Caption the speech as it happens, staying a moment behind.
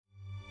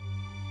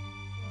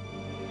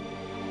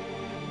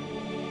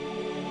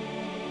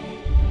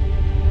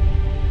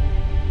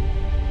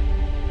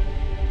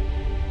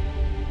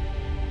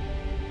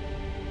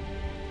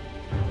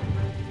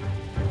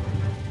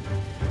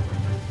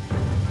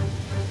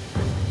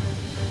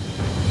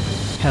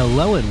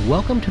Hello and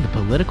welcome to the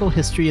Political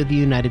History of the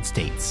United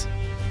States,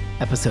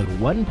 Episode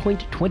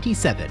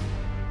 1.27,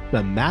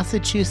 The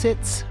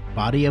Massachusetts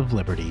Body of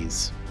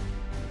Liberties.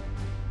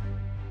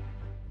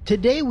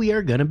 Today we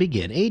are going to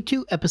begin a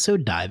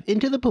 2-episode dive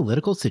into the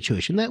political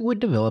situation that would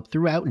develop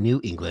throughout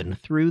New England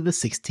through the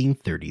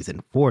 1630s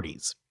and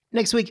 40s.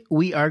 Next week,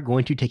 we are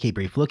going to take a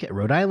brief look at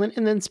Rhode Island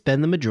and then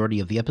spend the majority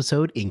of the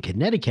episode in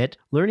Connecticut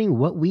learning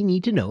what we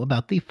need to know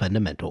about the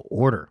fundamental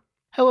order.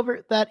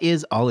 However, that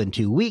is all in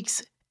 2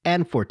 weeks.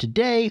 And for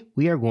today,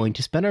 we are going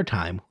to spend our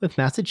time with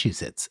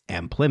Massachusetts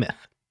and Plymouth.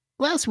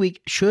 Last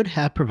week should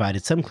have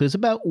provided some clues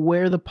about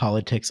where the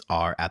politics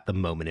are at the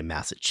moment in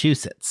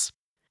Massachusetts.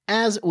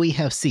 As we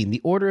have seen, the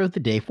order of the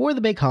day for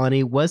the Bay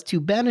Colony was to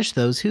banish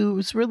those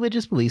whose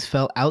religious beliefs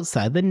fell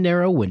outside the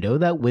narrow window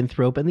that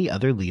Winthrop and the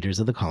other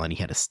leaders of the colony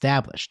had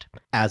established.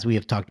 As we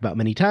have talked about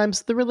many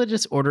times, the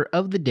religious order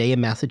of the day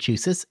in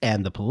Massachusetts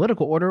and the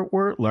political order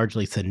were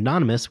largely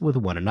synonymous with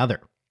one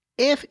another.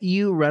 If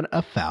you run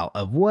afoul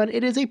of one,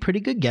 it is a pretty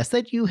good guess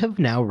that you have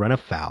now run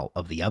afoul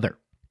of the other.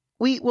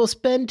 We will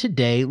spend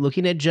today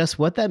looking at just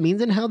what that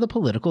means and how the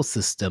political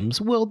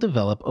systems will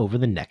develop over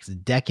the next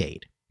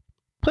decade.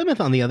 Plymouth,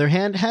 on the other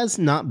hand, has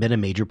not been a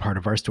major part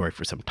of our story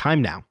for some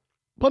time now.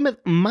 Plymouth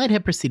might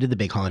have preceded the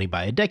Bay Colony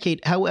by a decade,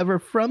 however,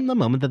 from the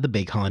moment that the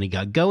Bay Colony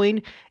got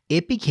going,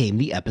 it became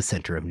the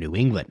epicenter of New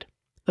England.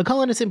 The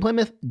colonists in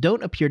Plymouth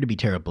don't appear to be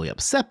terribly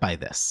upset by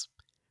this.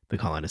 The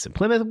colonists in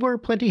Plymouth were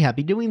plenty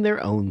happy doing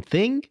their own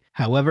thing.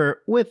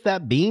 However, with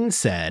that being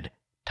said,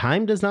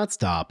 time does not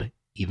stop,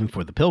 even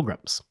for the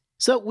Pilgrims.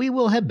 So we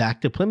will head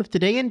back to Plymouth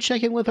today and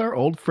check in with our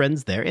old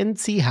friends there and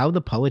see how the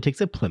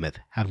politics of Plymouth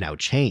have now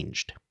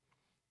changed.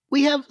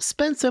 We have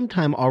spent some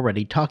time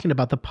already talking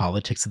about the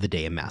politics of the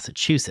day in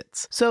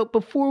Massachusetts. So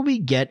before we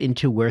get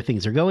into where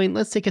things are going,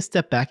 let's take a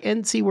step back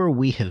and see where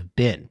we have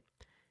been.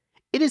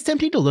 It is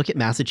tempting to look at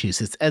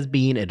Massachusetts as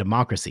being a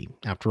democracy.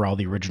 After all,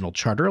 the original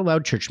charter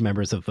allowed church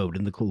members to vote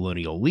in the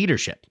colonial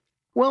leadership.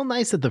 While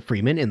nice that the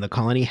freemen in the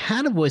colony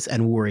had a voice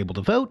and were able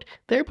to vote,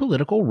 their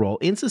political role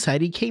in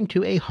society came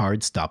to a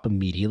hard stop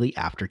immediately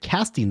after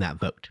casting that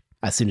vote.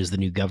 As soon as the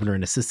new governor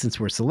and assistants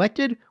were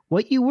selected,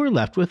 what you were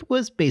left with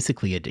was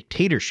basically a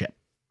dictatorship.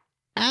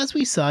 As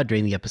we saw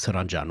during the episode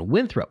on John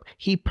Winthrop,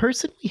 he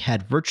personally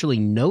had virtually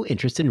no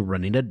interest in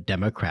running a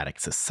democratic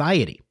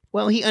society.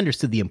 While he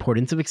understood the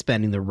importance of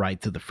expanding the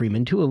rights of the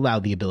freemen to allow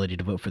the ability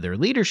to vote for their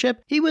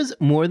leadership, he was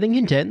more than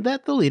content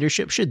that the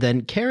leadership should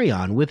then carry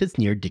on with its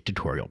near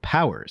dictatorial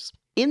powers.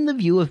 In the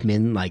view of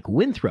men like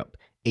Winthrop,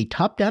 a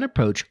top-down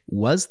approach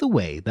was the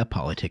way that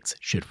politics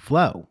should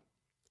flow.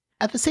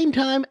 At the same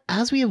time,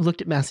 as we have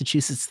looked at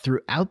Massachusetts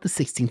throughout the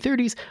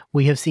 1630s,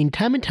 we have seen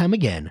time and time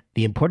again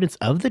the importance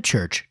of the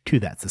church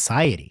to that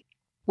society.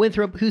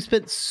 Winthrop, who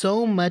spent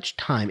so much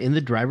time in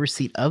the driver's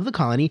seat of the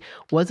colony,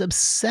 was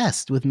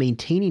obsessed with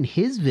maintaining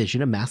his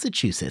vision of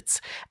Massachusetts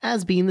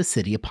as being the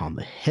city upon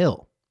the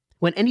hill.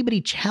 When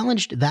anybody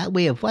challenged that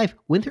way of life,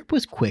 Winthrop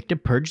was quick to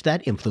purge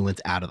that influence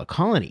out of the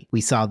colony.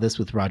 We saw this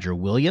with Roger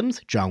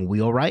Williams, John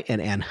Wheelwright,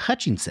 and Anne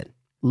Hutchinson.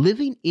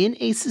 Living in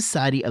a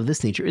society of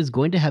this nature is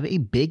going to have a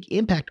big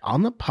impact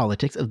on the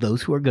politics of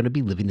those who are going to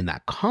be living in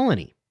that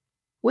colony.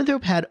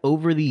 Winthrop had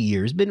over the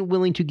years been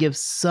willing to give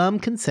some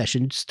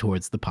concessions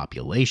towards the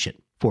population.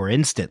 For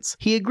instance,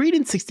 he agreed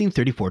in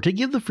 1634 to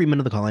give the freemen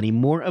of the colony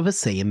more of a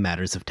say in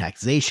matters of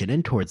taxation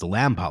and towards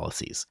land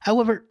policies.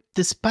 However,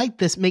 despite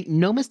this, make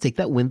no mistake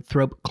that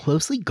Winthrop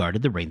closely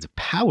guarded the reins of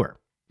power.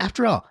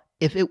 After all,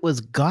 if it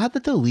was God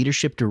that the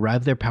leadership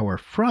derived their power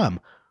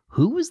from,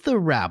 who was the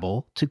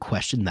rabble to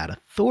question that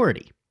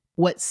authority?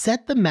 What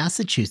set the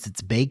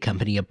Massachusetts Bay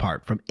Company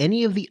apart from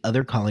any of the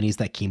other colonies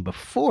that came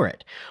before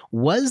it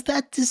was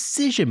that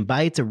decision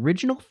by its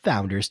original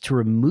founders to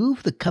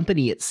remove the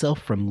company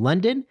itself from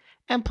London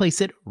and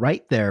place it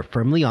right there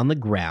firmly on the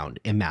ground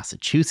in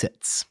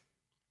Massachusetts.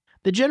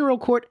 The General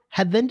Court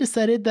had then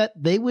decided that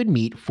they would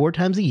meet 4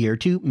 times a year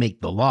to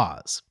make the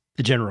laws.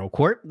 The General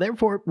Court,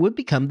 therefore, would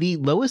become the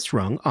lowest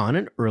rung on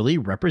an early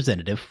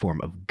representative form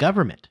of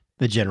government.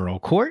 The General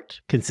Court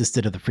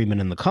consisted of the freemen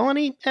in the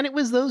colony, and it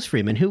was those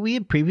freemen who we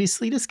had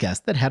previously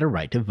discussed that had a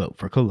right to vote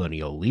for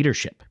colonial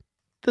leadership.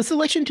 The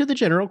selection to the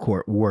General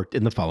Court worked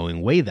in the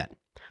following way then.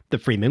 The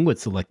freemen would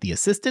select the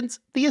assistants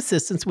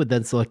would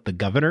then select the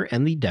governor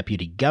and the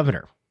deputy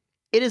governor.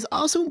 It is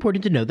also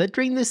important to note that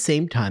during this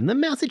same time, the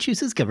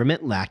Massachusetts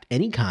government lacked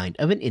any kind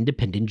of an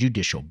independent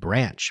judicial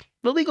branch.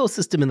 The legal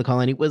system in the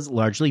colony was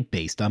largely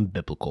based on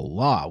biblical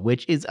law,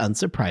 which is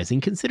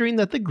unsurprising considering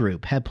that the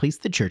group had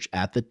placed the church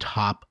at the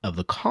top of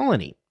the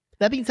colony.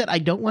 That being said, I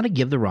don't want to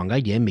give the wrong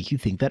idea and make you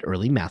think that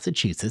early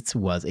Massachusetts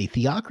was a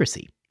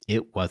theocracy.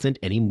 It wasn't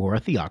any more a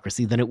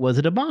theocracy than it was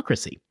a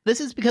democracy. This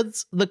is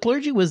because the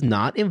clergy was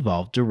not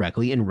involved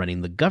directly in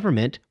running the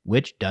government,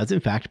 which does in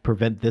fact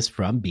prevent this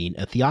from being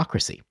a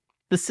theocracy.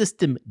 The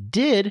system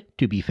did,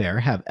 to be fair,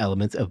 have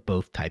elements of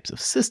both types of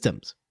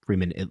systems.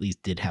 Freemen at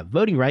least did have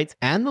voting rights,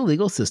 and the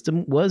legal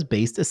system was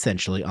based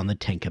essentially on the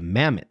Ten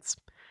Commandments.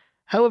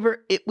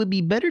 However, it would be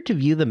better to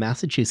view the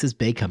Massachusetts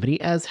Bay Company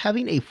as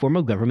having a form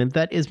of government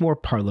that is more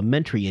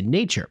parliamentary in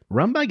nature,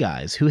 run by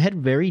guys who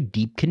had very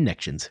deep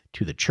connections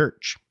to the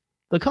church.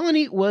 The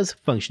colony was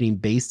functioning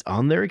based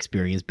on their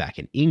experience back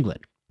in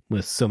England.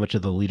 With so much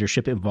of the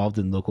leadership involved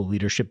in local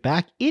leadership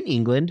back in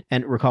England,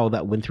 and recall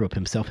that Winthrop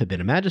himself had been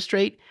a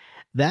magistrate,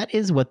 that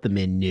is what the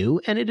men knew,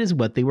 and it is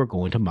what they were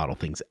going to model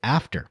things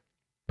after.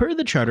 Per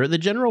the charter, the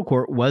General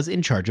Court was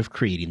in charge of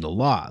creating the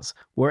laws,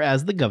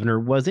 whereas the governor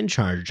was in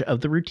charge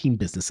of the routine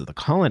business of the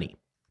colony.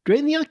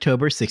 During the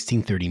October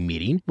 1630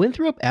 meeting,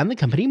 Winthrop and the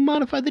company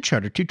modified the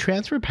charter to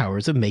transfer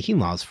powers of making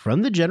laws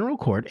from the General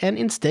Court and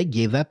instead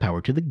gave that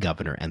power to the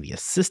governor and the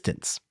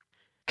assistants.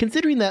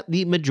 Considering that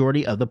the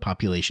majority of the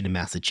population in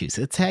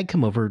Massachusetts had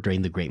come over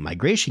during the Great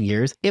Migration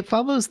years, it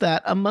follows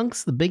that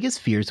amongst the biggest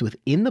fears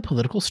within the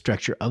political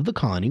structure of the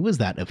colony was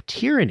that of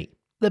tyranny.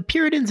 The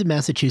Puritans in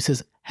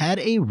Massachusetts had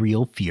a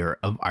real fear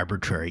of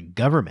arbitrary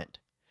government.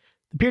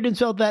 The Puritans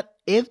felt that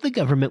if the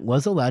government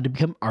was allowed to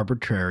become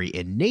arbitrary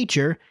in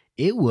nature,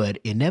 it would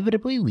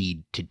inevitably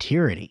lead to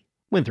tyranny.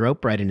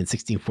 Winthrop, writing in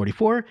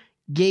 1644,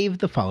 gave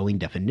the following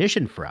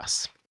definition for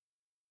us.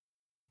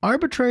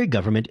 Arbitrary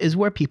government is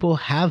where people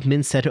have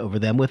men set over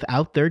them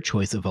without their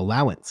choice of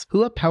allowance,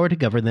 who have power to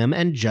govern them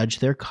and judge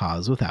their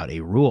cause without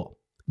a rule.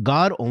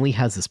 God only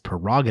has this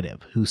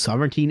prerogative, whose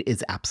sovereignty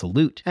is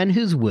absolute, and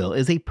whose will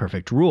is a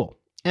perfect rule.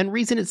 And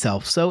reason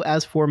itself, so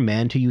as for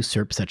man to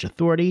usurp such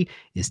authority,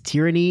 is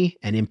tyranny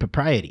and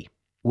impropriety.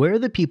 Where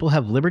the people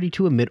have liberty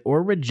to admit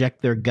or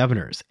reject their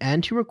governors,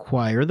 and to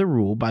require the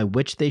rule by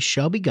which they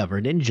shall be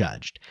governed and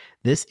judged,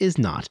 this is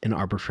not an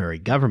arbitrary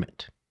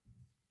government.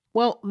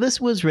 Well, this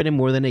was written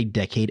more than a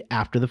decade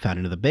after the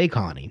founding of the Bay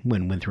Colony,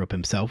 when Winthrop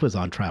himself was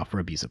on trial for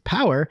abuse of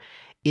power.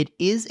 It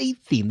is a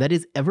theme that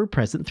is ever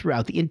present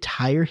throughout the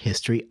entire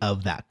history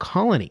of that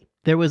colony.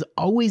 There was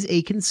always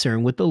a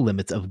concern with the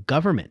limits of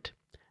government.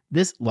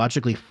 This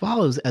logically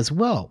follows as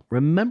well.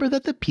 Remember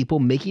that the people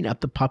making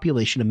up the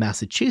population of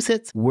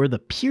Massachusetts were the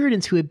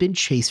Puritans who had been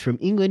chased from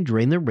England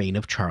during the reign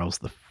of Charles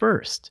I.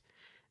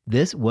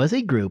 This was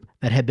a group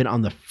that had been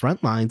on the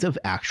front lines of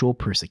actual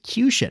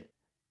persecution.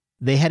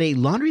 They had a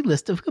laundry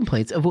list of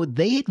complaints of what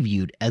they had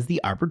viewed as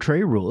the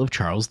arbitrary rule of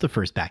Charles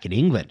I back in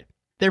England.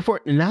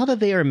 Therefore, now that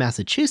they are in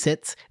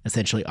Massachusetts,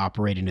 essentially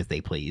operating as they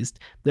pleased,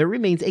 there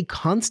remains a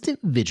constant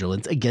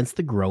vigilance against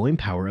the growing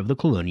power of the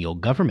colonial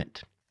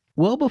government.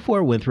 Well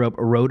before Winthrop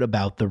wrote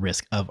about the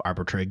risk of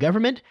arbitrary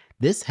government,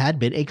 this had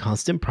been a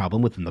constant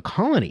problem within the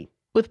colony.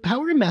 With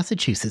power in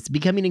Massachusetts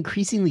becoming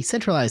increasingly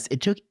centralized,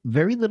 it took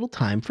very little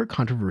time for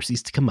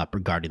controversies to come up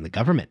regarding the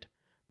government.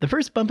 The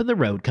first bump in the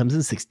road comes in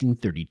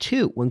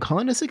 1632, when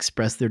colonists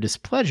expressed their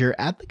displeasure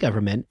at the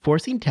government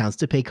forcing towns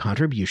to pay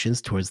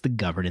contributions towards the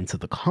governance of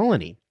the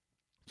colony.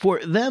 For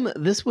them,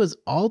 this was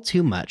all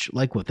too much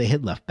like what they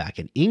had left back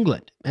in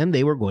England, and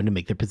they were going to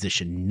make their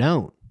position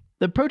known.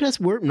 The protests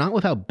were not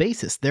without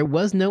basis. There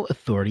was no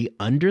authority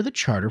under the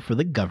charter for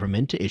the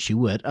government to issue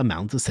what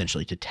amounts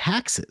essentially to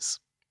taxes.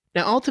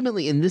 Now,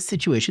 ultimately, in this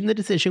situation, the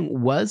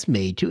decision was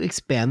made to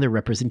expand the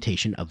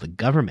representation of the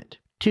government.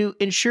 To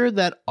ensure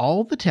that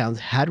all the towns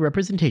had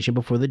representation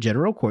before the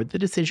General Court, the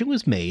decision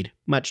was made,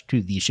 much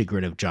to the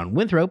chagrin of John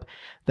Winthrop,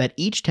 that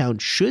each town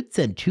should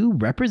send 2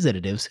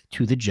 representatives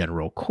to the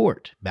General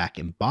Court back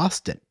in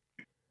Boston.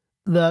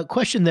 The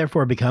question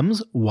therefore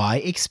becomes, why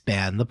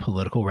expand the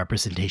political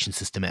representation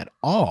system at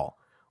all?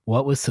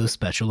 What was so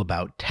special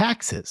about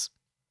taxes?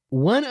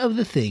 One of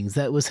the things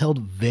that was held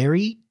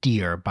very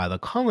dear by the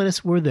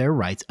colonists were their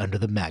rights under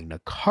the Magna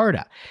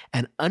Carta,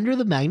 and under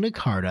the Magna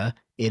Carta,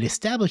 it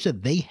established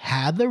that they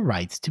had the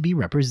rights to be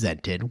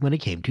represented when it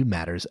came to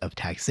matters of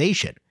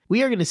taxation.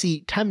 We are going to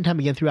see time and time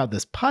again throughout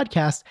this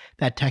podcast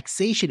that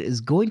taxation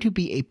is going to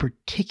be a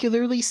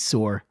particularly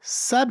sore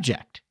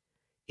subject.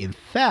 In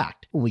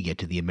fact, when we get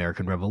to the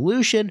American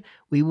Revolution,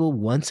 we will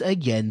once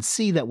again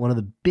see that one of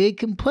the big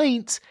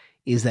complaints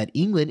is that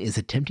England is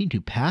attempting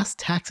to pass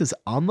taxes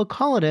on the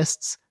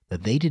colonists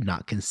that they did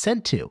not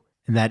consent to,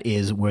 and that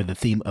is where the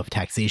theme of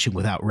taxation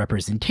without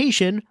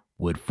representation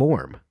would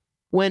form.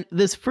 When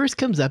this first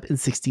comes up in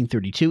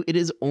 1632, it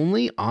is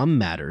only on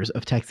matters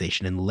of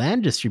taxation and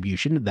land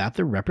distribution that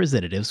the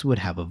representatives would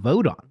have a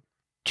vote on.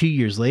 2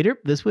 years later,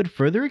 this would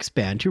further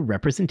expand to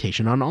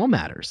representation on all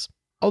matters.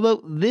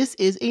 Although this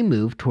is a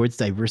move towards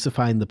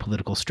diversifying the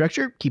political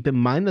structure, keep in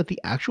mind that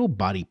the actual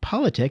body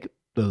politic,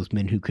 those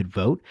men who could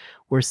vote,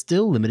 were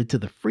still limited to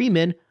the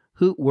freemen,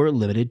 who were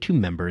limited to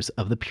members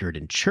of the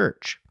Puritan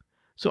Church.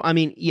 So,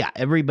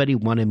 everybody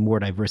wanted more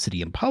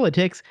diversity in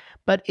politics,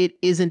 but it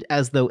isn't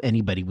as though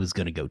anybody was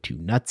going to go too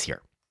nuts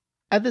here.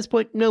 At this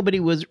point, nobody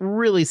was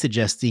really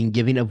suggesting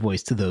giving a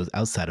voice to those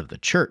outside of the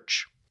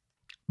church.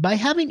 By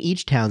having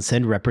each town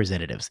send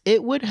representatives,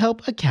 it would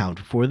help account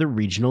for the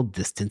regional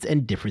distance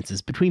and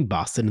differences between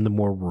Boston and the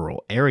more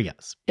rural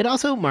areas. It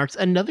also marks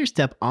another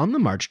step on the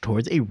march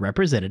towards a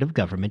representative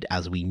government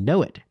as we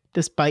know it,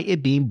 despite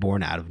it being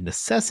born out of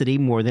necessity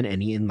more than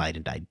any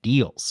enlightened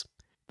ideals.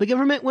 The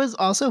government was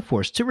also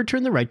forced to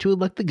return the right to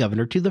elect the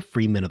governor to the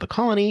freemen of the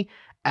colony,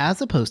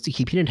 as opposed to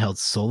keeping it held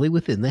solely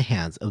within the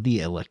hands of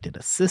the elected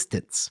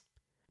assistants.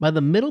 By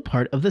the middle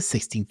part of the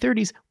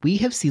 1630s, we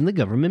have seen the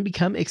government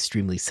become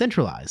extremely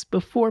centralized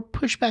before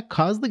pushback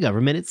caused the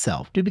government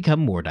itself to become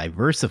more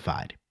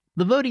diversified.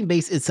 The voting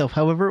base itself,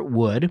 however,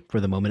 would, for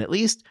the moment at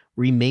least,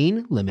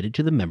 remain limited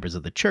to the members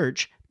of the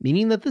church,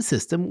 meaning that the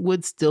system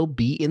would still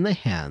be in the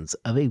hands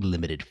of a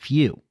limited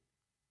few.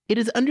 It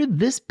is under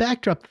this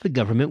backdrop that the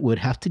government would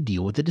have to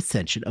deal with the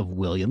dissension of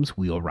Williams,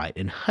 Wheelwright,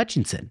 and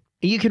Hutchinson.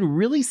 And you can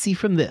really see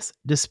from this,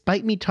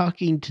 despite me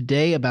talking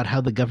today about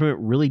how the government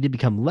really did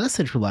become less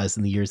centralized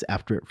in the years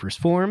after it first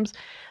forms,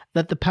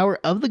 that the power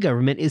of the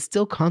government is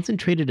still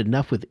concentrated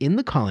enough within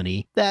the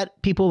colony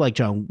that people like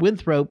John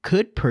Winthrop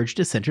could purge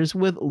dissenters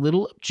with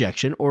little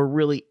objection or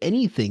really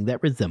anything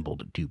that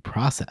resembled due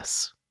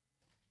process.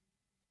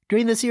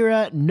 During this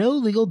era, no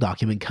legal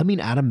document coming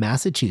out of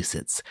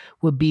Massachusetts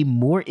would be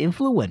more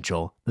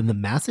influential than the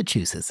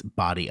Massachusetts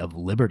Body of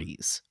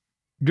Liberties.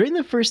 During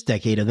the first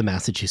decade of the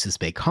Massachusetts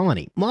Bay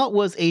Colony, law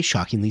was a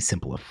shockingly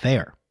simple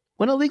affair.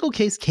 When a legal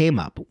case came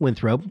up,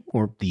 Winthrop,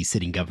 or the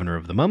sitting governor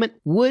of the moment,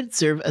 would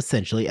serve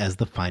essentially as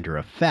the finder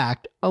of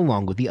fact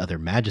along with the other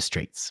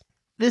magistrates.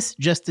 This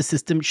justice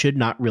system should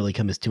not really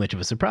come as too much of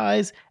a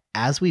surprise,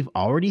 as we've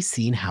already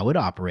seen how it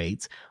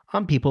operates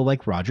on people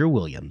like Roger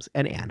Williams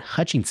and Anne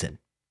Hutchinson.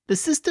 The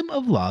system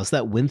of laws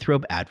that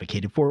Winthrop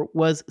advocated for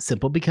was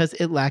simple because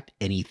it lacked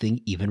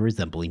anything even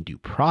resembling due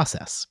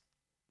process.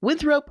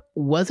 Winthrop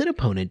was an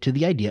opponent to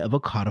the idea of a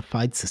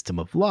codified system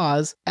of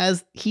laws,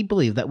 as he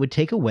believed that would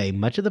take away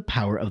much of the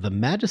power of the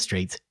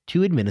magistrates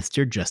to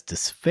administer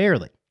justice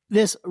fairly.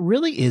 This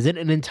really isn't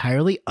an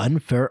entirely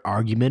unfair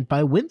argument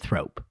by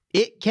Winthrop.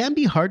 It can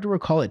be hard to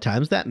recall at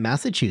times that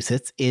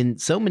Massachusetts, in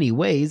so many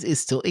ways, is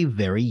still a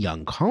very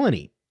young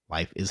colony.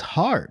 Life is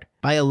hard.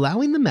 By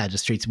allowing the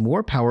magistrates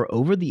more power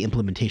over the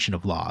implementation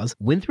of laws,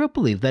 Winthrop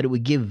believed that it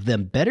would give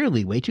them better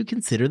leeway to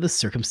consider the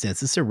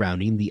circumstances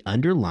surrounding the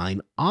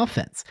underlying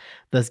offense,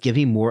 thus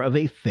giving more of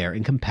a fair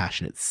and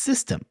compassionate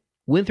system.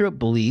 Winthrop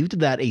believed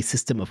that a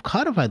system of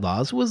codified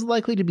laws was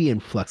likely to be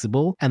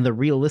inflexible, and the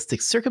realistic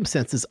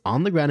circumstances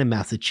on the ground in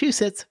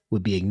Massachusetts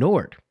would be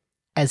ignored.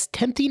 As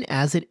tempting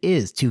as it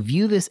is to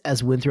view this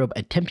as Winthrop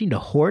attempting to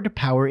hoard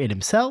power in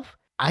himself,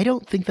 I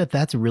don't think that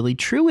that's really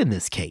true in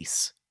this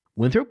case.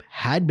 Winthrop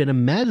had been a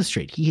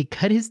magistrate. He had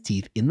cut his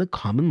teeth in the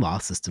common law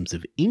systems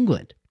of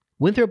England.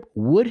 Winthrop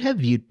would have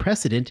viewed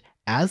precedent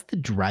as the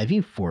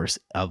driving force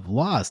of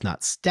laws,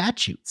 not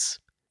statutes.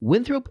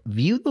 Winthrop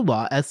viewed the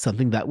law as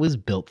something that was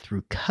built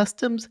through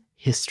customs,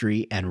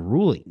 history, and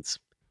rulings.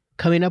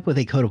 Coming up with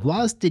a code of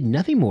laws did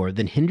nothing more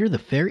than hinder the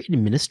fair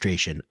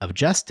administration of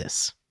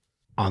justice.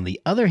 On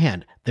the other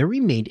hand, there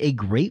remained a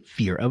great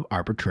fear of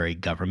arbitrary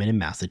government in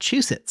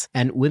Massachusetts,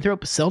 and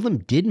Winthrop seldom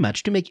did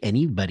much to make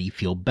anybody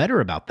feel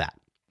better about that.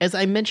 As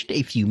I mentioned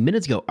a few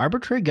minutes ago,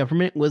 arbitrary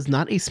government was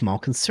not a small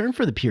concern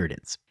for the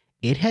Puritans.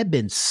 It had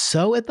been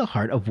so at the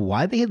heart of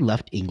why they had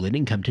left England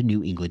and come to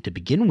New England to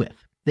begin with.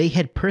 They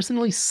had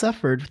personally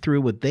suffered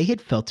through what they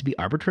had felt to be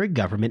arbitrary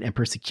government and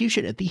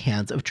persecution at the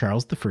hands of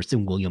Charles I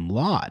and William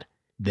Laud.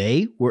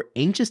 They were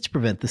anxious to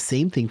prevent the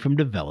same thing from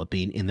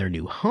developing in their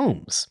new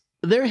homes.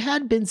 There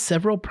had been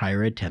several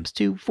prior attempts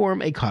to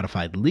form a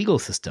codified legal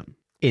system.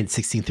 In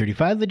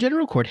 1635, the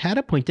General Court had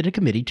appointed a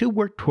committee to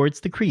work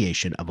towards the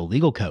creation of a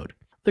legal code.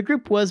 The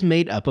group was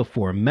made up of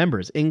 4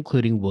 members,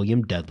 including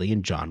William Dudley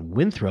and John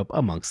Winthrop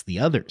amongst the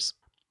others.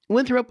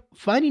 Winthrop,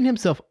 finding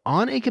himself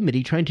on a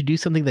committee trying to do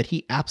something that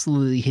he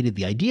absolutely hated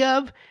the idea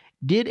of,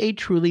 did a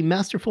truly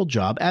masterful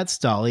job at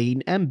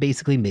stalling and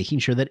basically making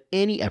sure that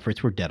any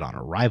efforts were dead on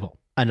arrival.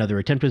 Another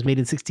attempt was made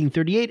in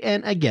 1638,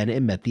 and again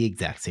it met the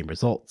exact same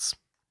results.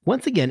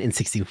 Once again, in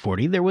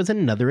 1640, there was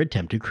another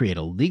attempt to create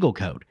a legal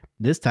code,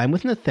 this time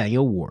with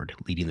Nathaniel Ward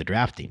leading the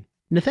drafting.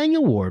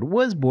 Nathaniel Ward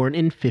was born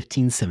in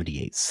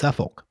 1578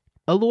 Suffolk.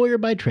 A lawyer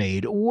by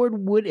trade,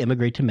 Ward would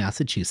immigrate to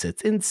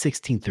Massachusetts in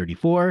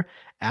 1634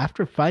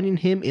 after finding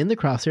him in the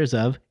crosshairs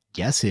of,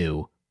 guess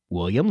who,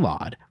 William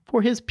Laud,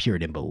 for his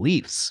Puritan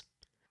beliefs.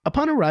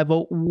 Upon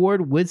arrival,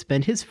 Ward would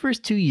spend his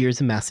first 2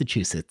 years in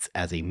Massachusetts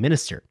as a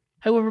minister.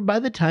 However, by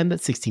the time that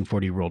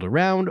 1640 rolled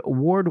around,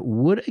 Ward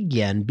would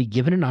again be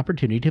given an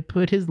opportunity to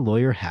put his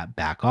lawyer hat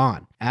back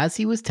on, as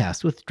he was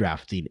tasked with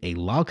drafting a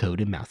law code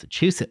in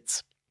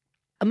Massachusetts.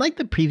 Unlike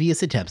the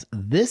previous attempts,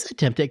 this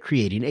attempt at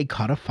creating a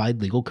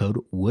codified legal code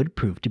would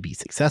prove to be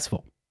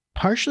successful.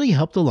 Partially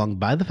helped along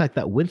by the fact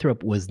that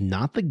Winthrop was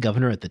not the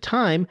governor at the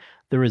time,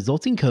 the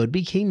resulting code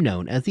became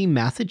known as the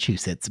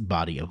Massachusetts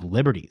Body of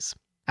Liberties.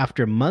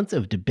 After months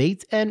of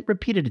debates and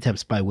repeated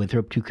attempts by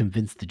Winthrop to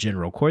convince the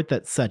General Court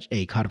that such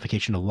a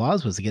codification of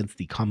laws was against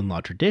the common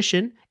law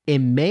tradition,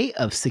 in May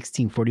of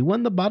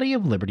 1641 the Body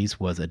of Liberties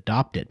was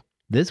adopted.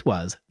 This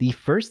was the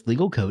first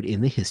legal code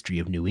in the history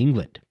of New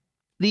England.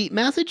 The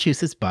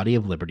Massachusetts Body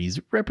of Liberties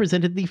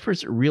represented the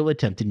first real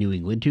attempt in New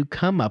England to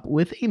come up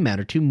with a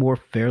manner to more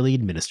fairly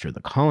administer the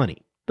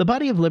colony. The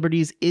Body of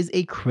Liberties is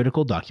a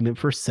critical document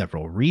for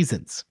several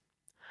reasons.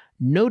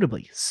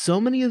 Notably, so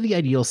many of the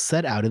ideals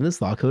set out in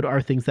this law code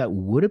are things that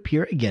would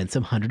appear again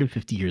some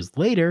 150 years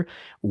later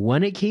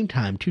when it came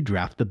time to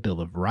draft the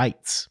Bill of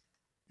Rights.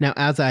 Now,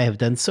 as I have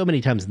done so many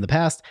times in the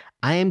past,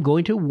 I am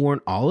going to warn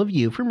all of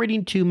you from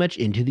reading too much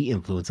into the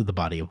influence of the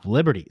Body of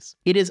Liberties.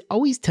 It is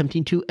always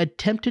tempting to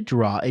attempt to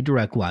draw a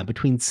direct line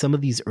between some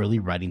of these early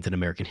writings in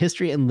American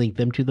history and link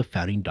them to the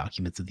founding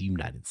documents of the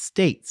United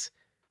States.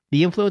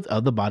 The influence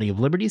of the Body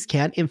of Liberties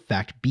can, in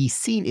fact, be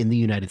seen in the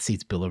United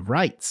States Bill of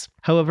Rights.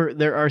 However,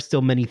 there are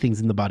still many things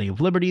in the Body of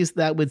Liberties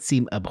that would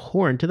seem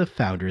abhorrent to the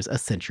founders a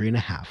century and a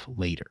half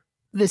later.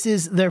 This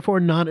is therefore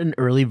not an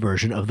early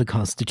version of the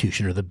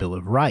Constitution or the Bill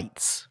of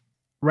Rights.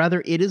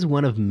 Rather, it is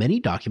one of many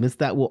documents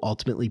that will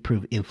ultimately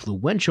prove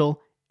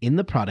influential in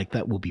the product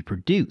that will be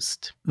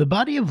produced. The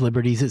Body of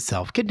Liberties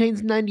itself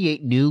contains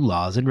 98 new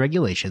laws and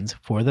regulations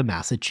for the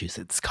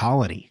Massachusetts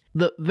colony.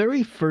 The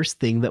very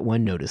first thing that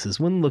one notices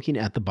when looking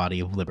at the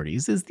Body of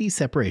Liberties is the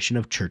separation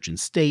of church and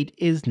state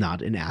is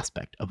not an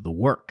aspect of the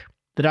work.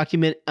 The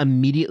document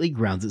immediately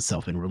grounds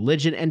itself in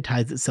religion and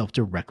ties itself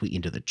directly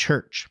into the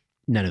church.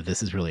 None of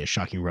this is really a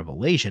shocking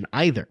revelation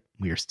either.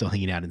 We are still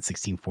hanging out in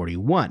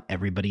 1641.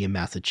 Everybody in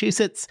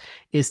Massachusetts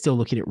is still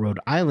looking at Rhode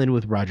Island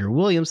with Roger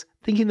Williams,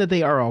 thinking that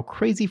they are all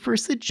crazy for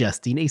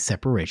suggesting a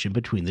separation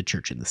between the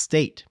church and the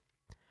state.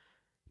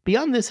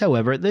 Beyond this,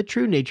 however, the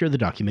true nature of the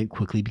document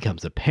quickly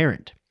becomes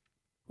apparent.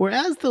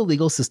 Whereas the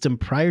legal system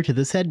prior to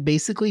this had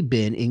basically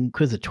been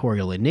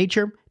inquisitorial in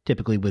nature,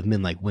 typically with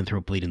men like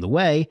Winthrop leading the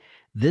way,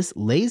 this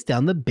lays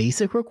down the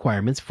basic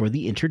requirements for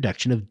the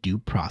introduction of due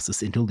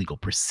process into legal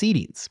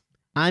proceedings.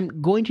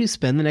 I'm going to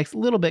spend the next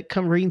little bit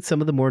covering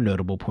some of the more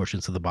notable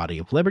portions of the Body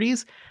of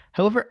Liberties.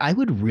 However, I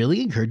would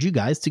really encourage you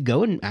guys to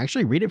go and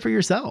actually read it for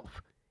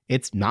yourself.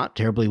 It's not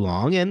terribly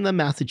long, and the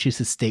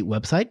Massachusetts State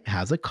website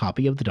has a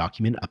copy of the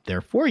document up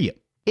there for you.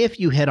 If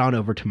you head on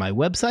over to my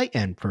website,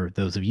 and for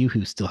those of you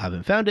who still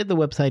haven't found it, the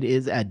website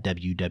is at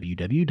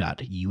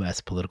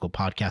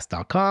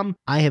www.uspoliticalpodcast.com.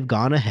 I have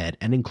gone ahead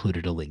and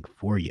included a link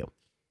for you.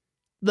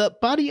 The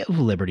Body of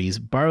Liberties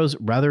borrows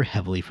rather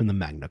heavily from the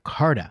Magna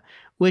Carta,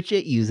 which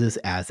it uses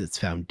as its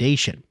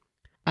foundation.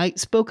 I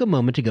spoke a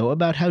moment ago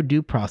about how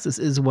due process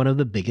is one of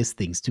the biggest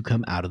things to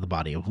come out of the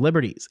Body of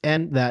Liberties,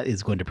 and that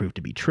is going to prove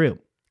to be true.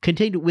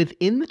 Contained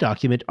within the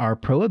document are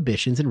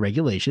prohibitions and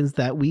regulations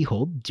that we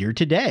hold dear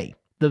today.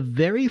 The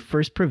very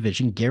first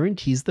provision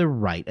guarantees the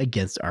right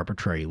against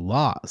arbitrary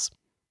laws.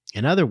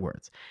 In other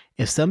words,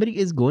 if somebody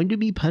is going to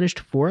be punished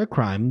for a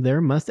crime,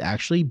 there must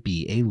actually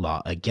be a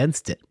law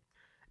against it.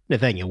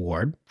 Nathaniel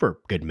Ward, for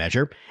good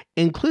measure,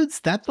 includes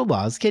that the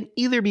laws can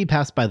either be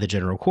passed by the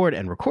general court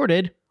and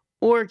recorded,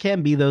 or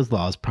can be those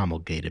laws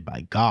promulgated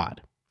by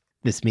God.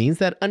 This means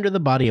that under the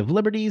Body of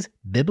Liberties,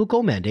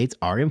 biblical mandates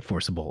are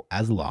enforceable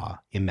as law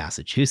in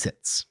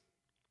Massachusetts.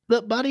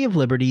 The Body of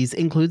Liberties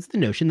includes the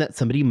notion that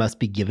somebody must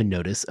be given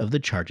notice of the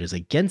charges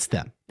against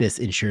them. This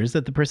ensures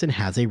that the person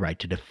has a right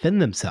to defend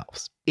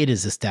themselves. It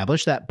is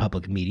established that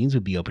public meetings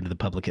would be open to the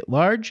public at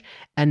large,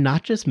 and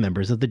not just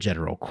members of the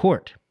general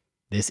court.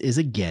 This is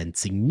again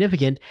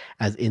significant,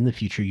 as in the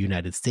future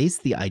United States,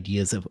 the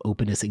ideas of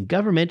openness in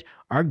government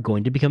are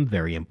going to become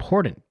very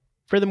important.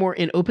 Furthermore,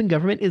 an open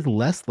government is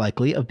less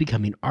likely of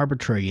becoming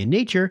arbitrary in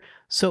nature,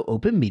 so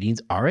open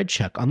meetings are a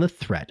check on the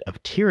threat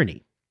of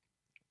tyranny.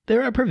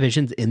 There are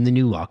provisions in the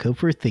new law code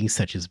for things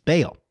such as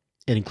bail.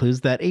 It includes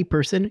that a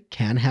person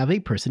can have a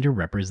person to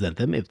represent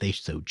them if they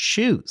so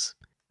choose.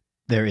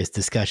 There is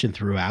discussion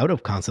throughout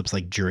of concepts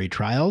like jury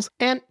trials,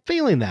 and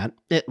failing that,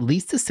 at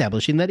least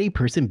establishing that a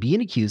person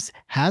being accused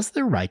has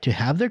the right to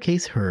have their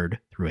case heard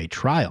through a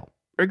trial.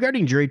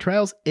 Regarding jury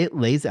trials, it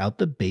lays out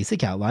the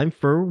basic outline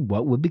for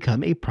what would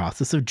become a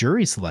process of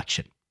jury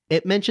selection.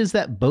 It mentions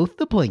that both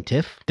the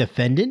plaintiff,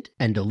 defendant,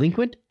 and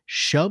delinquent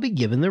shall be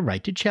given the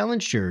right to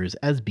challenge jurors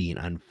as being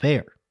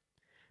unfair.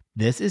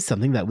 This is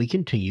something that we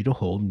continue to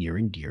hold near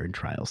and dear in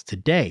trials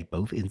today,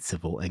 both in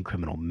civil and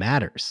criminal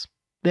matters.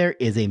 There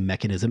is a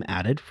mechanism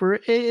added for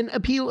an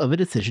appeal of a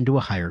decision to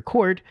a higher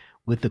court,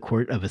 with the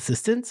Court of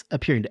Assistants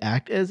appearing to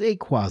act as a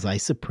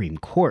quasi-Supreme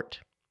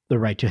Court. The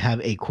right to have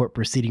a court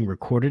proceeding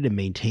recorded and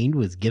maintained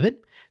was given,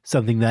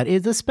 something that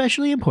is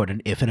especially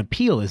important if an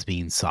appeal is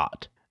being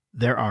sought.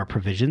 There are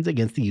provisions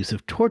against the use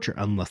of torture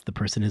unless the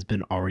person has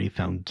been already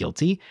found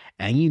guilty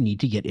and you need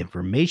to get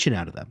information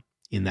out of them.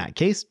 In that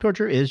case,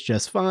 torture is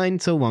just fine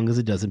so long as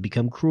it doesn't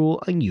become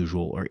cruel,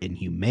 unusual, or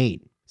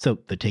inhumane. So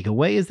the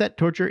takeaway is that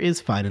torture is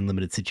fine in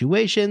limited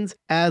situations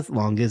as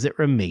long as it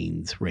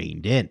remains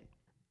reined in.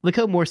 The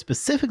code more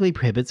specifically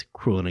prohibits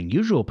cruel and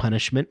unusual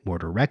punishment more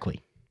directly.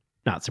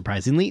 Not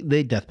surprisingly,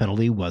 the death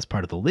penalty was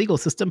part of the legal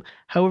system.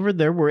 However,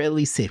 there were at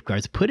least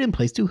safeguards put in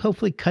place to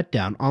hopefully cut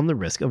down on the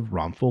risk of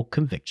wrongful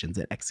convictions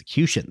and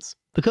executions.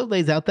 The code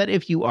lays out that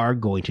if you are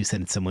going to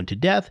sentence someone to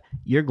death,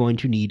 you're going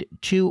to need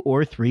 2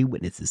 or 3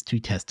 witnesses to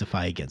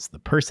testify against the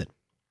person.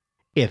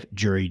 If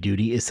jury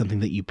duty is something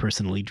that you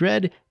personally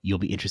dread, you'll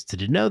be interested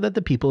to know that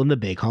the people in the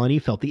Bay Colony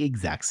felt the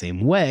exact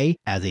same way,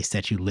 as a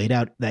statute laid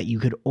out that you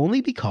could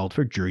only be called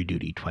for jury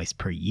duty twice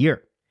per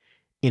year.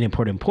 An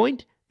important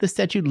point, The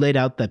statute laid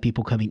out that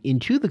people coming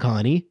into the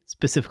colony,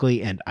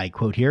 specifically, and I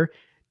quote here,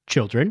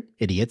 children,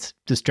 idiots,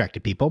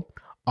 distracted people,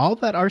 all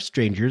that are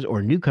strangers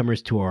or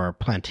newcomers to our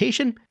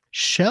plantation,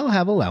 shall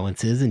have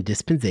allowances and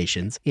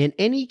dispensations in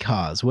any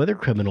cause, whether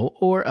criminal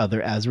or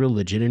other, as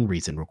religion and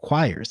reason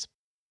requires.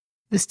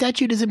 The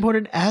statute is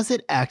important as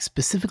it acts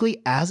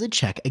specifically as a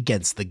check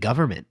against the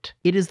government.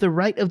 It is the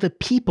right of the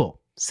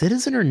people,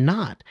 citizen or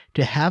not,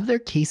 to have their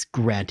case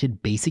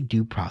granted basic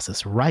due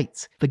process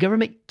rights. The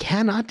government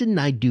cannot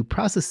deny due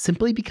process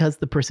simply because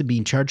the person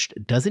being charged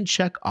doesn't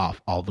check off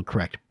all the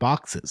correct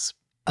boxes.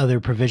 Other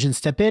provisions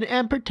step in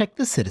and protect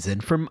the citizen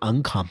from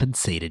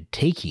uncompensated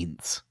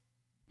takings.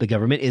 The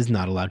government is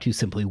not allowed to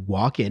simply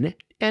walk in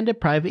and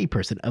deprive a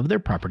person of their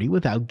property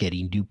without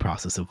getting due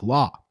process of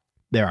law.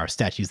 There are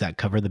statutes that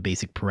cover the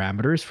basic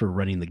parameters for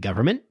running the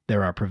government.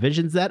 There are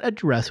provisions that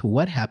address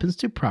what happens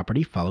to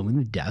property following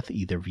the death,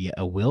 either via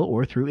a will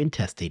or through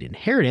intestate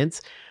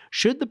inheritance,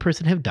 should the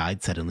person have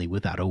died suddenly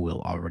without a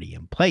will already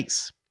in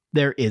place.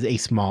 There is a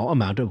small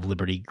amount of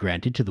liberty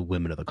granted to the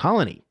women of the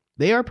colony.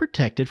 They are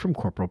protected from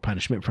corporal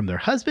punishment from their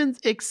husbands,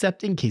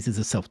 except in cases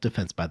of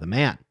self-defense by the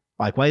man.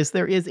 Likewise,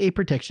 there is a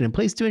protection in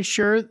place to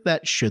ensure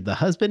that should the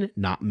husband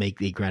not make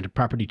the granted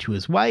property to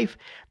his wife,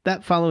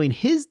 that following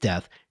his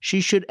death,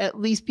 she should at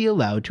least be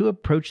allowed to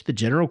approach the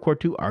general court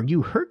to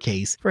argue her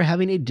case for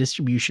having a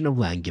distribution of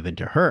land given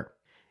to her.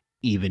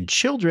 Even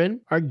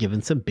children are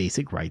given some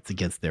basic rights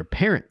against their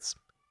parents.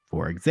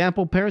 For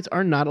example, parents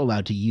are not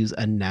allowed to use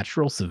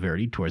unnatural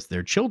severity towards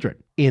their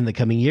children. In the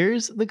coming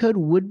years, the code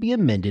would be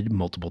amended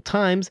multiple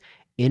times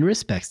in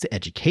respects to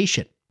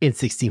education. In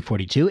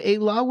 1642, a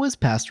law was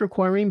passed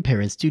requiring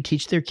parents to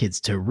teach their kids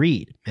to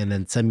read, and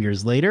then some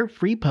years later,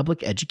 free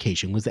public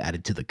education was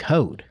added to the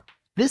code.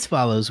 This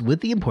follows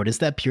with the importance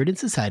that Puritan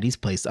societies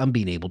placed on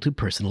being able to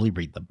personally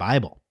read the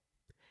Bible.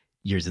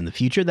 Years in the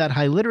future, that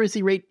high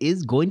literacy rate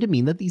is going to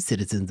mean that the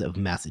citizens of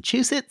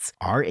Massachusetts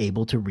are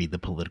able to read the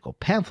political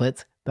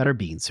pamphlets that are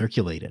being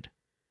circulated.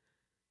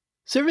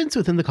 Servants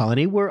within the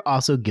colony were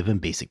also given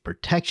basic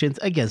protections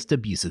against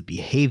abusive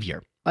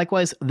behavior.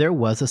 Likewise, there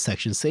was a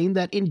section saying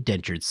that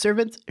indentured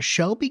servants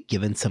shall be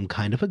given some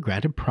kind of a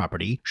granted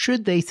property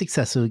should they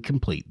successfully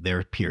complete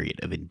their period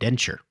of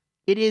indenture.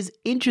 It is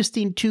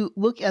interesting to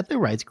look at the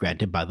rights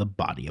granted by the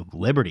body of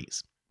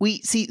liberties. We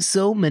see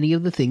so many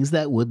of the things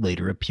that would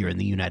later appear in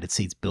the United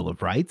States Bill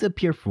of Rights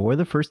appear for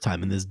the first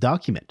time in this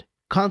document.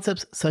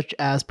 Concepts such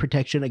as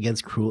protection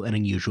against cruel and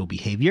unusual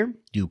behavior,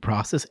 due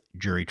process,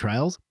 jury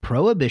trials,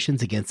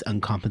 prohibitions against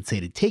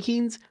uncompensated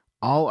takings,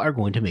 all are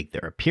going to make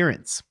their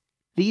appearance.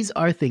 These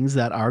are things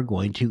that are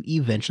going to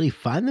eventually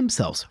find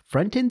themselves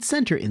front and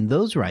center in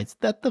those rights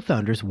that the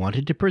founders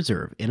wanted to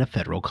preserve in a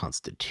federal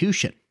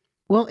constitution.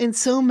 Well, in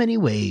so many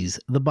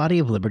ways, the Body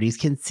of Liberties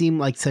can seem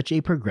like such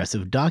a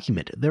progressive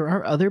document. There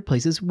are other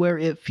places where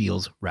it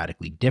feels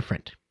radically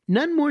different.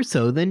 None more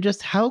so than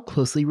just how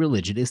closely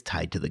religion is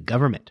tied to the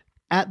government.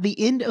 At the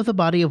end of the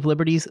Body of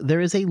Liberties,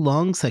 there is a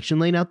long section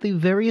laying out the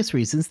various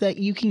reasons that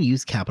you can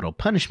use capital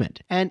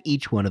punishment, and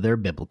each one of their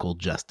biblical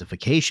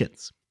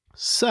justifications.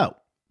 So,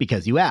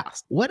 because you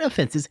asked, what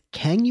offenses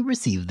can you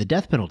receive the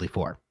death penalty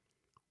for?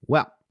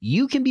 Well,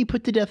 you can be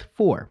put to death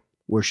for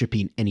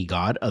worshiping any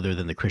god other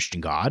than the Christian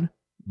God,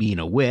 being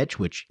a witch,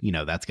 which,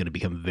 that's going to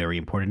become very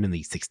important in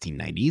the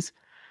 1690s,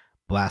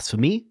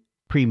 blasphemy,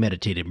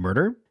 premeditated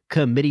murder,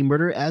 committing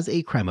murder as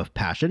a crime of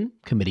passion,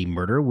 committing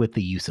murder with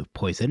the use of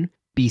poison,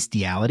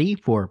 bestiality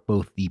for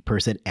both the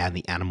person and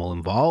the animal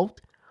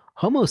involved,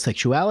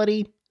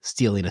 homosexuality,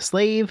 stealing a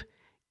slave,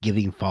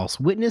 giving false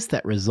witness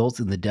that results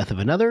in the death of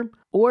another,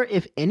 or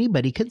if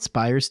anybody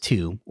conspires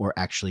to, or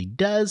actually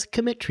does,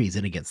 commit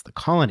treason against the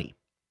colony.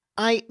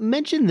 I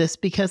mention this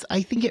because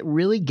I think it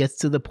really gets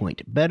to the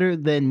point, better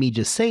than me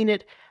just saying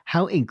it,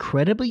 how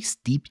incredibly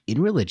steeped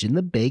in religion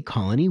the Bay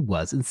Colony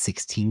was in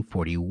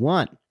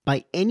 1641.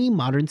 By any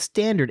modern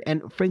standard,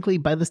 and frankly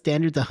by the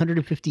standards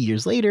 150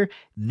 years later,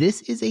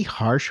 this is a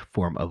harsh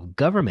form of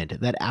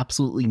government that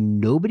absolutely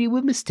nobody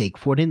would mistake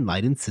for an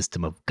enlightened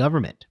system of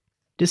government.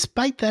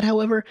 Despite that,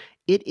 however,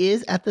 it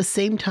is at the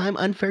same time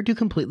unfair to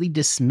completely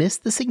dismiss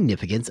the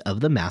significance of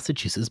the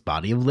Massachusetts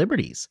Body of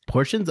Liberties.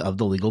 Portions of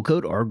the legal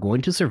code are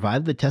going to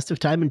survive the test of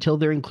time until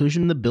their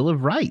inclusion in the Bill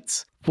of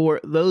Rights.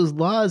 For those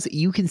laws,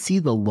 you can see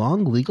the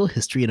long legal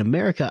history in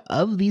America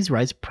of these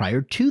rights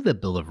prior to the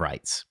Bill of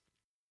Rights.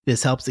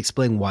 This helps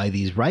explain why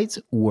these rights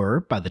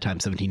were, by the time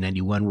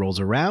 1791 rolls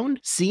around,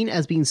 seen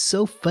as being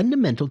so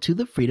fundamental to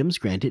the freedoms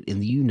granted in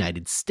the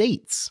United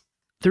States.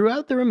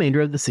 Throughout the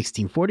remainder of the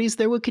 1640s,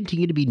 there would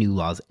continue to be new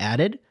laws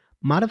added,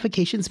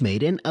 modifications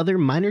made, and other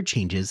minor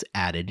changes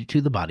added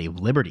to the Body of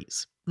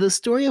Liberties. The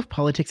story of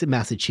politics in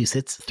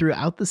Massachusetts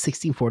throughout the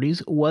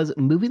 1640s was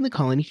moving the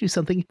colony to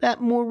something that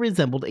more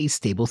resembled a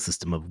stable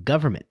system of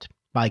government.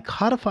 By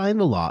codifying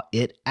the law,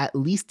 it, at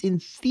least in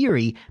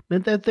theory,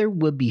 meant that there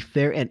would be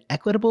fair and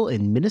equitable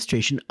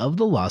administration of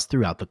the laws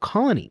throughout the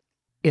colony.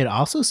 It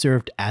also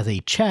served as a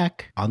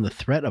check on the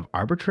threat of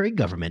arbitrary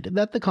government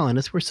that the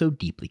colonists were so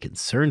deeply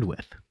concerned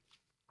with.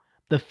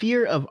 The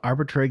fear of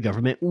arbitrary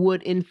government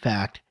would, in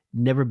fact,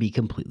 never be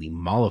completely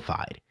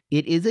mollified.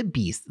 It is a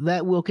beast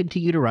that will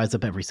continue to rise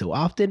up every so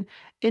often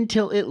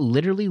until it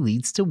literally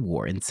leads to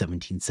war in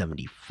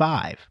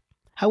 1775.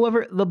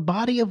 However, the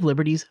body of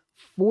Liberties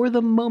for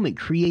the moment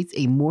creates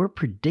a more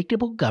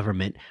predictable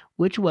government,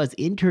 which was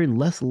in turn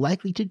less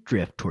likely to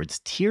drift towards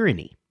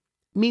tyranny.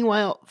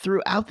 Meanwhile,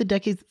 throughout the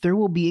decades, there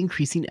will be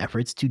increasing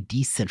efforts to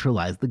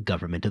decentralize the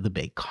government of the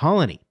Bay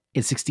Colony. In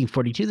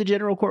 1642, the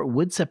General Court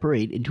would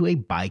separate into a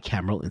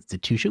bicameral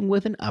institution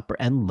with an upper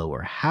and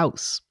lower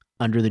house.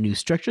 Under the new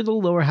structure, the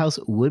lower house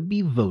would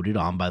be voted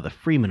on by the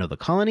freemen of the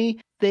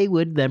colony. They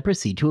would then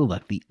proceed to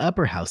elect the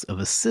upper house of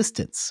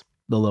assistants.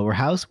 The lower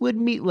house would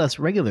meet less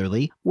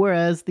regularly,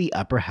 whereas the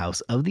upper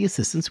house of the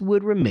assistants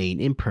would remain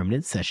in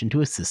permanent session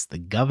to assist the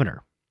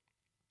governor.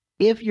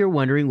 If you're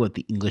wondering what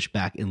the English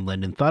back in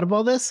London thought of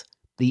all this,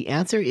 the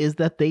answer is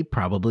that they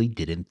probably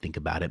didn't think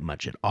about it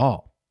much at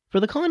all. For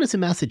the colonists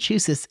in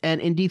Massachusetts,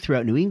 and indeed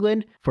throughout New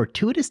England,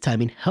 fortuitous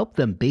timing helped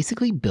them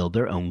basically build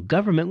their own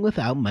government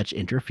without much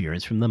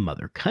interference from the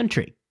mother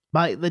country.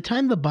 By the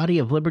time the Body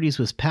of Liberties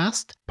was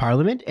passed,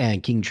 Parliament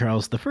and King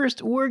Charles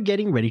I were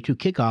getting ready to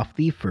kick off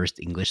the First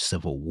English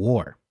Civil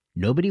War.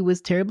 Nobody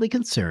was terribly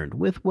concerned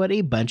with what a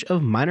bunch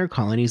of minor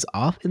colonies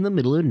off in the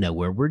middle of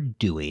nowhere were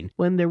doing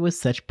when there was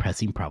such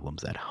pressing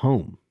problems at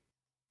home.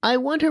 I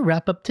want to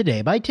wrap up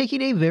today by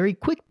taking a very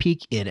quick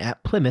peek in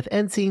at Plymouth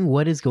and seeing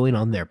what is going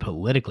on there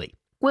politically.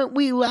 When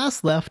we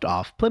last left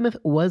off, Plymouth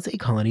was a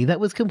colony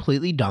that was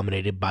completely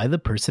dominated by the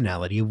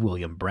personality of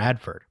William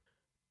Bradford.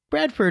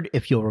 Bradford,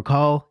 if you'll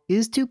recall,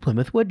 is to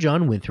Plymouth what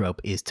John Winthrop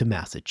is to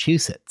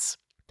Massachusetts.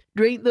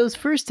 During those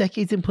first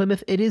decades in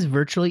Plymouth, it is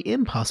virtually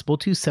impossible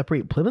to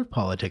separate Plymouth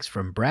politics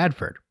from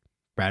Bradford.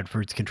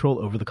 Bradford's control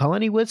over the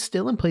colony was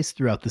still in place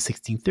throughout the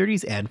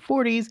 1630s and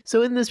 40s,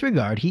 so in this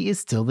regard, he is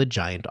still the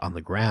giant on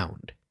the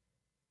ground.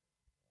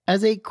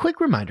 As a quick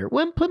reminder,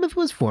 when Plymouth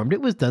was formed,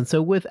 it was done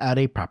so without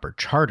a proper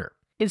charter.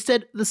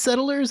 Instead, the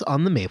settlers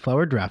on the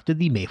Mayflower drafted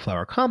the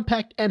Mayflower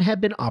Compact and had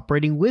been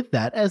operating with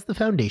that as the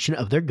foundation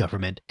of their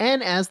government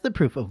and as the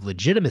proof of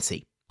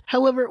legitimacy.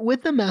 However,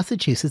 with the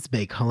Massachusetts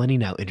Bay Colony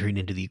now entering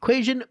into the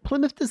equation,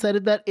 Plymouth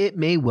decided that it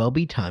may well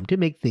be time to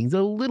make things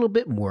a little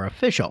bit more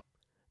official.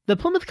 The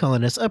Plymouth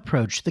colonists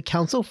approached the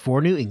Council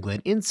for New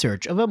England in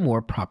search of a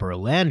more proper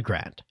land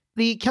grant.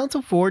 The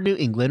Council for New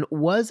England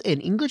was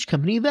an English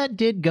company that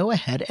did go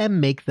ahead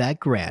and make that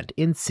grant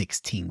in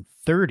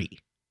 1630.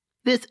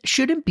 This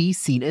shouldn't be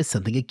seen as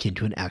something akin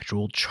to an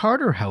actual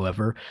charter,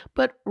 however,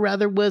 but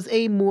rather was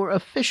a more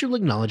official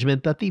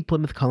acknowledgement that the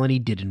Plymouth colony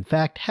did in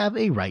fact have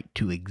a right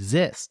to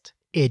exist.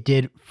 It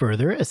did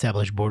further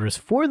establish borders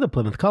for the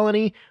Plymouth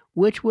colony,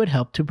 which would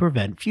help to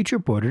prevent future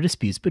border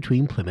disputes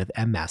between Plymouth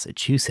and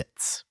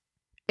Massachusetts.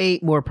 A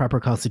more proper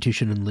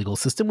constitution and legal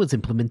system was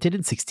implemented in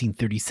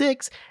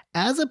 1636,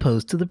 as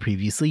opposed to the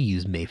previously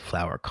used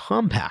Mayflower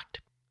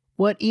Compact.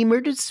 What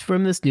emerges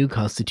from this new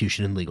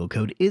constitution and legal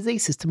code is a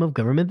system of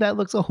government that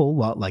looks a whole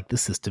lot like the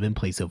system in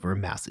place over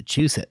in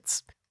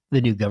Massachusetts.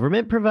 The new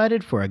government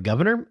provided for a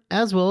governor,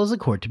 as well as a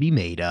court to be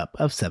made up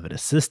of 7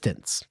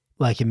 assistants.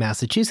 Like in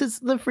Massachusetts,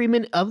 the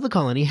freemen of the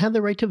colony had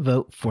the right to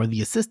vote for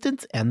the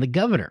assistants and the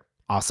governor.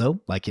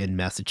 Also, like in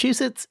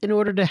Massachusetts, in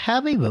order to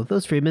have a vote,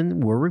 those freemen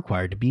were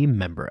required to be a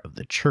member of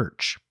the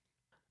church.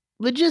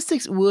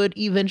 Logistics would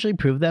eventually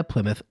prove that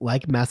Plymouth,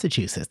 like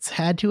Massachusetts,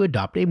 had to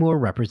adopt a more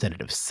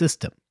representative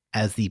system.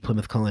 As the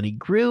Plymouth colony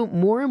grew,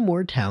 more and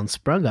more towns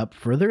sprung up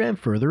further and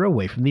further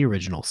away from the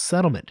original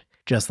settlement.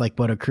 Just like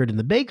what occurred in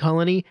the Bay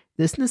Colony,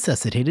 this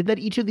necessitated that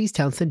each of these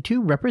towns send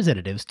 2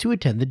 representatives to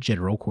attend the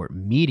general court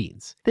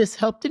meetings. This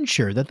helped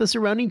ensure that the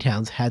surrounding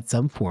towns had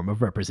some form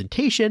of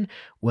representation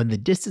when the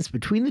distance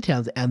between the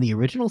towns and the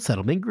original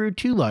settlement grew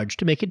too large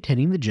to make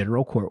attending the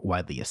general court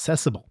widely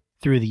accessible.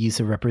 Through the use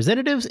of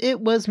representatives,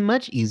 it was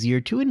much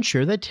easier to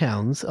ensure that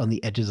towns on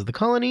the edges of the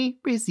colony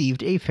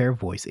received a fair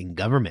voice in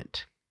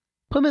government.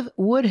 Plymouth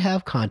would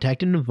have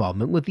contact and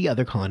involvement with the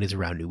other colonies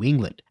around New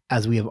England.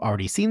 As we have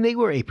already seen, they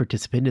were a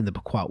participant in the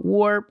Pequot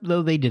War,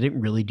 though they didn't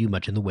really do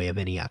much in the way of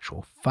any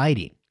actual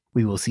fighting.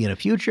 We will see in a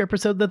future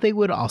episode that they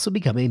would also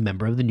become a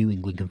member of the New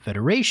England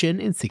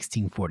Confederation in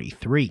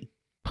 1643.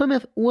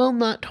 Plymouth, while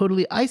not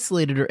totally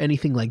isolated or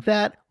anything like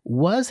that,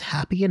 was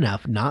happy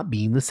enough not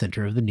being the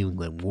center of the New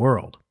England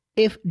world.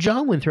 If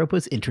John Winthrop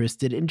was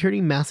interested in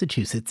turning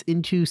Massachusetts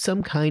into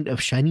some kind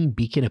of shining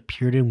beacon of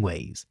Puritan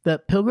ways, the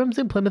Pilgrims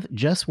in Plymouth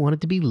just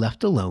wanted to be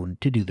left alone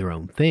to do their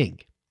own thing.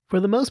 For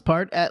the most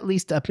part, at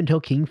least up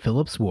until King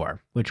Philip's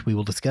War, which we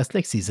will discuss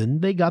next season,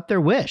 they got their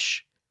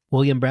wish.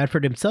 William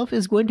Bradford himself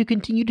is going to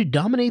continue to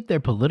dominate their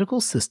political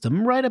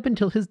system right up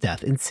until his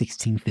death in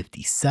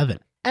 1657.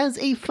 As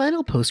a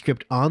final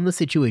postscript on the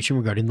situation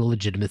regarding the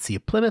legitimacy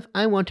of Plymouth,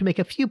 I want to make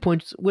a few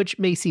points which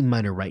may seem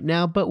minor right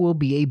now, but will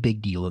be a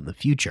big deal in the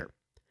future.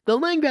 The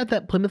land grant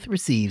that Plymouth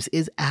receives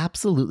is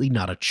absolutely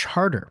not a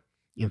charter.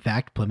 In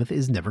fact, Plymouth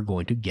is never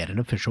going to get an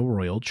official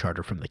royal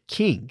charter from the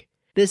king.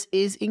 This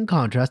is in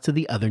contrast to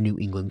the other New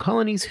England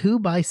colonies who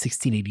by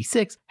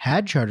 1686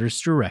 had charters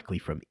directly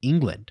from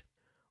England.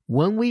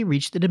 when we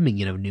reach the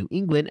Dominion of New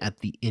England at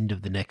the end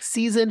of the next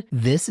season,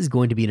 this is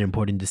going to be an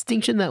important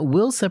distinction that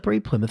will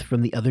separate Plymouth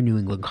from the other New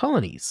England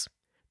colonies.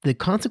 The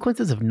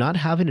consequences of not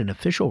having an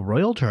official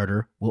royal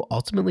charter will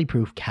ultimately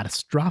prove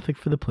catastrophic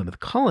for the Plymouth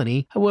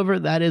colony. However,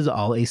 that is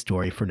all a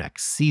story for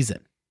next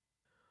season.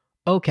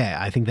 Okay,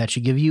 I think that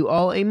should give you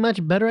all a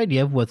much better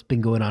idea of what's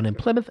been going on in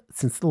Plymouth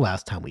since the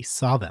last time we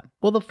saw them.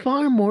 While the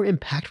far more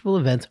impactful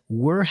events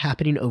were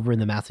happening over in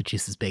the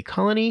Massachusetts Bay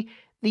Colony,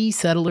 the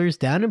settlers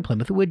down in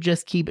Plymouth would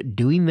just keep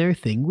doing their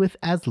thing with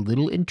as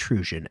little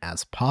intrusion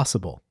as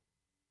possible.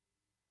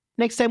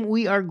 Next time,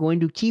 we are going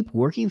to keep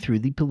working through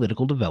the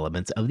political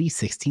developments of the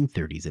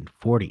 1630s and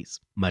 40s.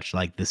 Much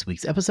like this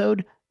week's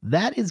episode,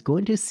 that is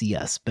going to see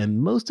us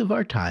spend most of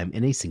our time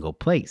in a single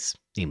place,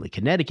 namely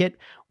Connecticut,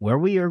 where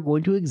we are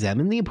going to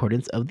examine the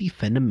importance of the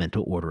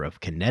Fundamental Order of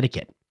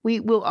Connecticut. We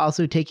will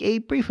also take a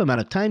brief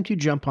amount of time to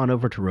jump on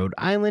over to Rhode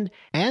Island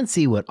and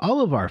see what all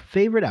of our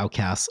favorite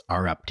outcasts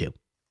are up to.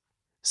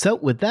 So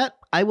with that,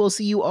 I will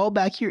see you all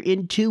back here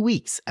in 2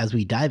 weeks as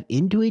we dive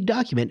into a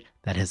document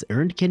that has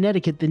earned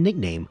Connecticut the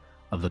nickname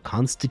of the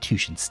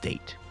Constitution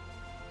State.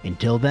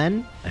 Until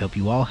then, I hope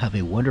you all have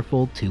a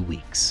wonderful 2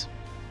 weeks.